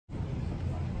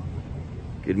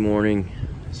Good morning,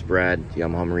 it's Brad,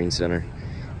 Yamaha Marine Center.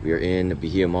 We are in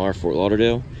Bahia, Fort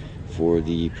Lauderdale for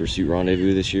the Pursuit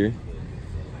Rendezvous this year.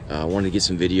 I wanted to get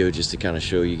some video just to kind of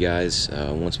show you guys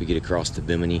once we get across to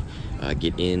Bimini,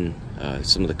 get in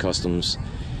some of the customs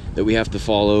that we have to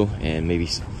follow, and maybe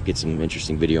get some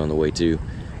interesting video on the way too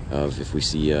of if we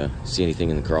see anything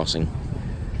in the crossing.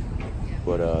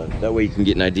 But that way you can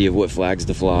get an idea of what flags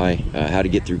to fly, how to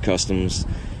get through customs,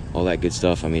 all that good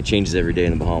stuff. I mean, it changes every day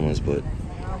in the Bahamas, but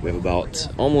we have about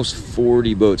almost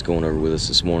 40 boats going over with us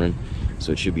this morning,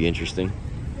 so it should be interesting.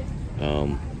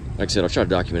 Like I said, I'll try to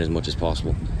document as much as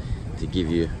possible to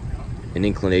give you an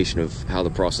inclination of how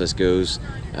the process goes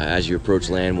as you approach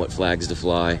land, what flags to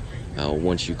fly,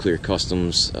 once you clear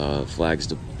customs, flags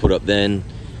to put up then,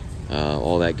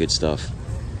 all that good stuff.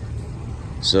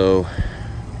 So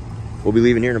we'll be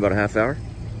leaving here in about a half hour.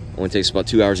 Only takes about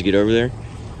 2 hours to get over there.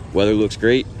 Weather looks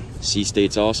great, sea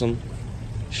state's awesome,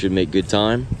 should make good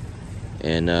time,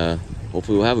 and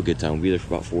hopefully we'll have a good time. We'll be there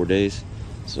for about 4 days,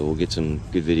 so we'll get some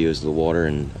good videos of the water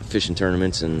and fishing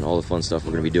tournaments and all the fun stuff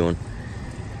we're going to be doing.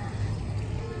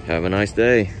 Have a nice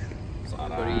day.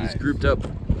 Everybody's grouped up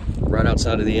right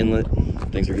outside of the inlet.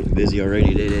 Things are getting busy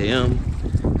already at 8 a.m.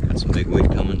 Got some big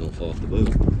weight coming, don't fall off the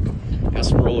boat. Got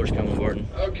some rollers coming, Barton.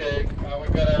 Okay,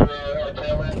 we've got our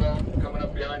tail end boat coming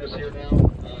up behind us here now.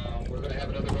 We're going to have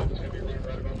another boat that's going to be running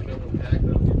right above the middle of the pack,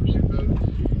 that'll be a pursuit boat.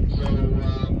 So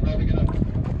probably going to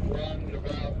run at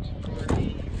about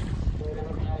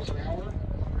 44 miles an hour.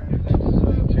 If that's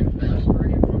too fast for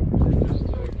anyone, just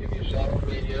give me a shot on the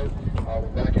radio. We'll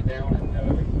back it down and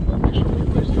make sure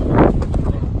everybody's doing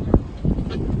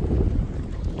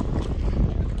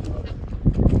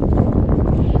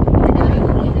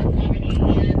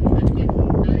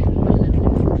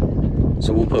it. So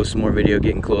we'll post some more video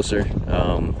getting closer.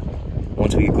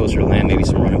 Once we get closer to land, maybe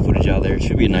some running footage out there. It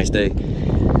should be a nice day.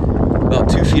 About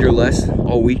 2 feet or less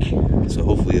all week. So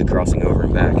hopefully the crossing over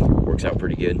and back works out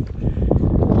pretty good.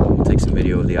 We'll take some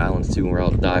video of the islands too when we're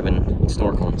out diving and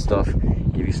snorkeling and stuff.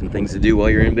 Give you some things to do while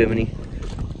you're in Bimini.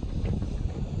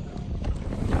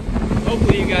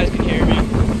 Hopefully you guys can hear me.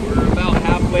 We're about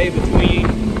halfway between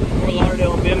Fort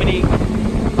Lauderdale and Bimini. I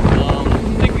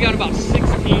think we got about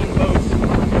 16 boats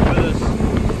with us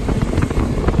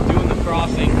doing the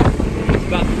crossing. It's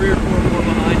about 3 or 4 more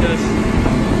behind us,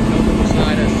 over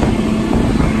beside us.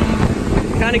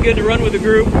 Kind of good to run with a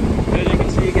group. As you can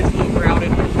see, it gets a little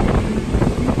crowded.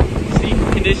 Sea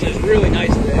condition is really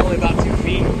nice today, only about 2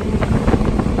 feet.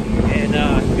 And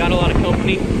got a lot of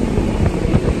company. So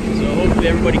hopefully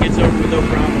everybody gets over with no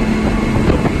problem.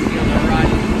 Hopefully we see on the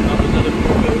horizon about those other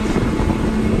 4 boats.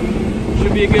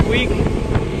 Should be a good week.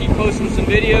 Keep posting some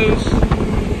videos.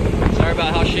 Sorry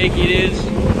about how shaky it is.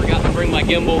 Forgot to bring my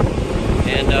gimbal,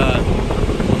 and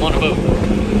I'm on a boat.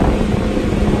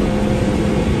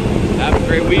 Have a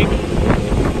great week.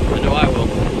 I know I will.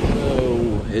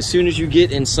 So as soon as you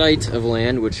get in sight of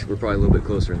land, which we're probably a little bit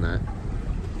closer than that,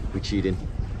 we cheated.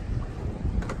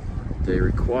 They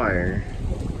require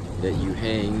that you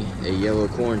hang a yellow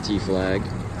quarantine flag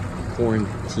from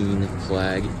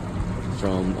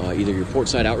either your port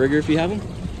side outrigger if you have them,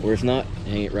 or if not,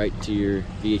 hang it right to your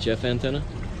VHF antenna.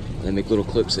 And they make little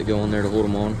clips that go on there to hold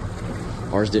them on.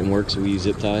 Ours didn't work, so we use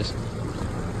zip ties.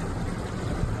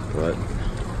 But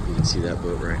you can see that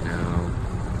boat right now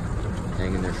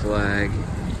hanging their flag,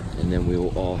 and then we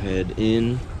will all head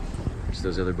in, which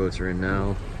those other boats are in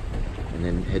now, and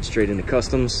then head straight into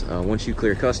customs. Once you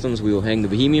clear customs, we will hang the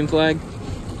Bahamian flag,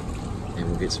 and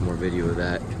we'll get some more video of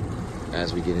that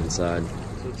as we get inside.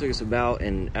 So it took us about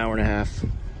an hour and a half,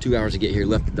 2 hours to get here.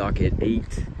 Left the dock at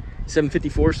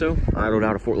 7:54 so. Idled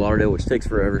out of Fort Lauderdale, which takes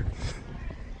forever.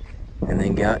 And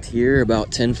then got here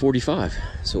about 10:45,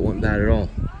 so it wasn't bad at all.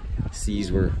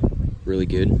 Seas were really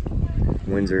good.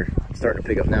 Winds are starting to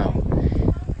pick up now,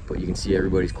 but you can see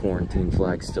everybody's quarantine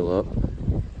flag still up.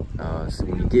 So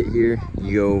when you get here,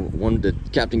 you go, the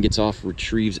captain gets off,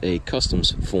 retrieves a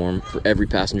customs form for every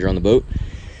passenger on the boat,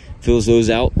 fills those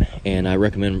out, and I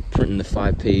recommend printing the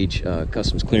 5-page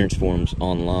customs clearance forms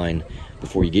online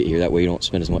before you get here. That way you don't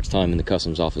spend as much time in the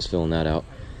customs office filling that out.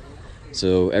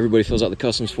 So everybody fills out the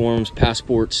customs forms,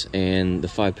 passports, and the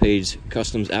 5-page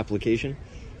customs application.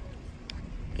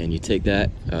 And you take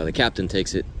that, the captain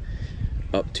takes it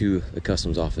up to the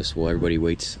customs office while everybody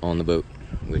waits on the boat,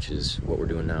 which is what we're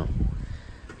doing now.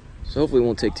 So hopefully it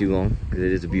won't take too long, because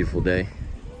it is a beautiful day.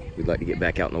 We'd like to get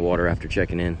back out in the water after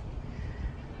checking in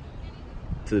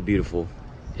to the beautiful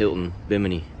Hilton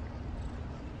Bimini.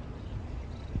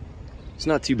 It's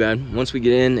not too bad. Once we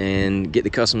get in and get the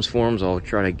customs forms, I'll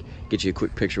try to get you a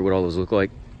quick picture of what all those look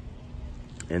like.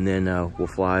 And then we'll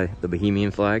fly the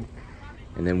Bahamian flag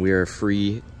and then we are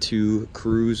free to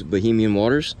cruise Bahamian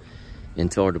waters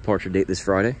until our departure date this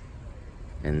Friday.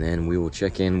 And then we will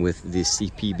check in with the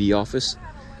CPB office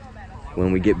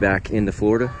when we get back into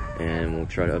Florida, and we'll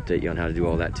try to update you on how to do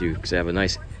all that too, because they have a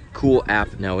nice cool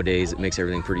app nowadays that makes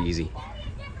everything pretty easy.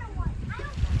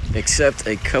 Except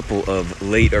a couple of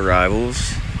late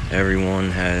arrivals.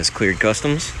 Everyone has cleared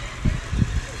customs,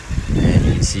 and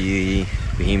you can see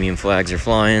Bahamian flags are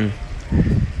flying.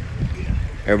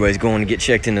 Everybody's going to get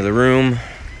checked into the room,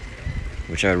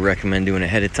 which I would recommend doing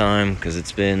ahead of time because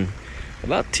it's been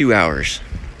about 2 hours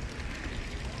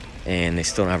and they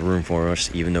still don't have room for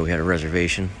us, even though we had a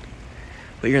reservation.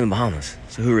 But you're in the Bahamas,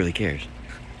 so who really cares?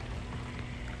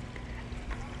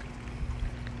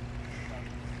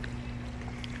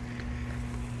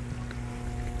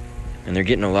 And they're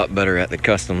getting a lot better at the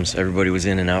customs. Everybody was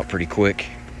in and out pretty quick.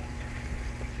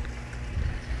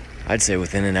 I'd say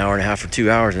within an hour and a half or 2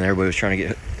 hours, and everybody was trying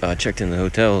to get checked into the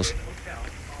hotels.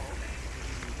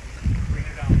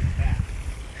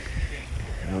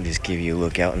 And I'll just give you a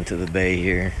look out into the bay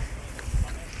here.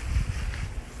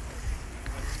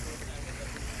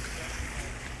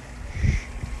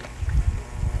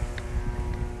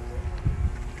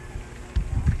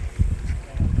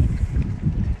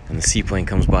 And the seaplane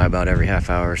comes by about every half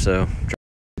hour or so, dropping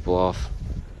people off.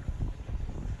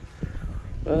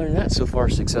 Other than that, so far,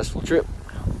 successful trip.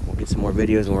 We'll get some more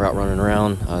videos when we're out running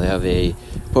around. They have a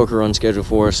poker run scheduled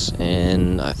for us,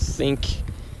 and I think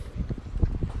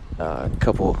a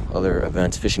couple other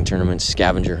events, fishing tournaments,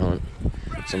 scavenger hunt,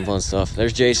 some fun stuff.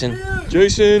 There's Jason.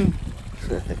 Jason!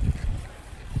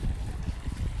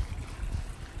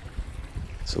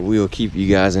 So we'll keep you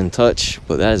guys in touch,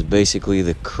 but that is basically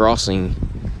the crossing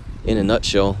in a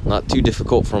nutshell. Not too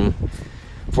difficult from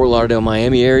Fort Lauderdale,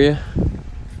 Miami area.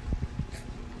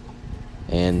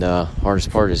 And hardest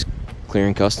part is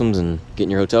clearing customs and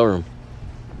getting your hotel room.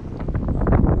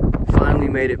 Finally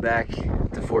made it back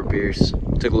to Fort Pierce.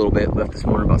 Took a little bit, left this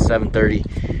morning about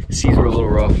 7:30. The seas were a little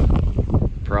rough,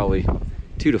 probably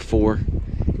 2 to 4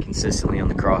 consistently on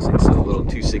the crossing, so a little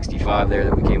 265 there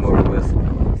that we came over with.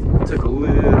 Took a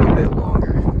little bit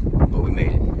longer, but we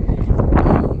made it.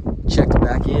 Checked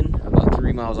back in about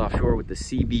 3 miles offshore with the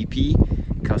CBP,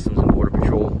 Customs and Border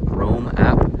Patrol Roam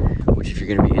app, which if you're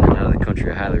going to be in and out of the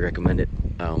country, I highly recommend it.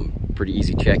 Pretty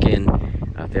easy check-in.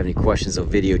 If they have any questions, they'll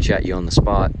video chat you on the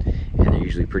spot, and they're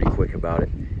usually pretty quick about it.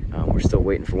 We're still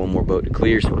waiting for one more boat to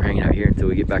clear, so we're hanging out here until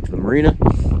we get back to the marina.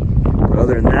 But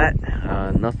other than that,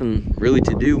 nothing really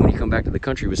to do when you come back to the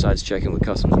country besides checking with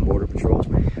Customs and Border Patrol,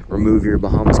 remove your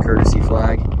Bahamas courtesy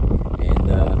flag, and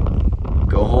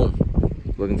go home.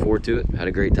 Looking forward to it. Had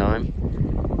a great time.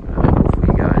 Hopefully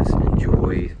you guys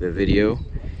enjoy the video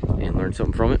and learn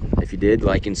something from it. If you did,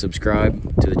 like and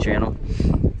subscribe to the channel,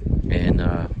 and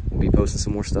we'll be posting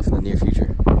some more stuff in the near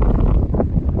future.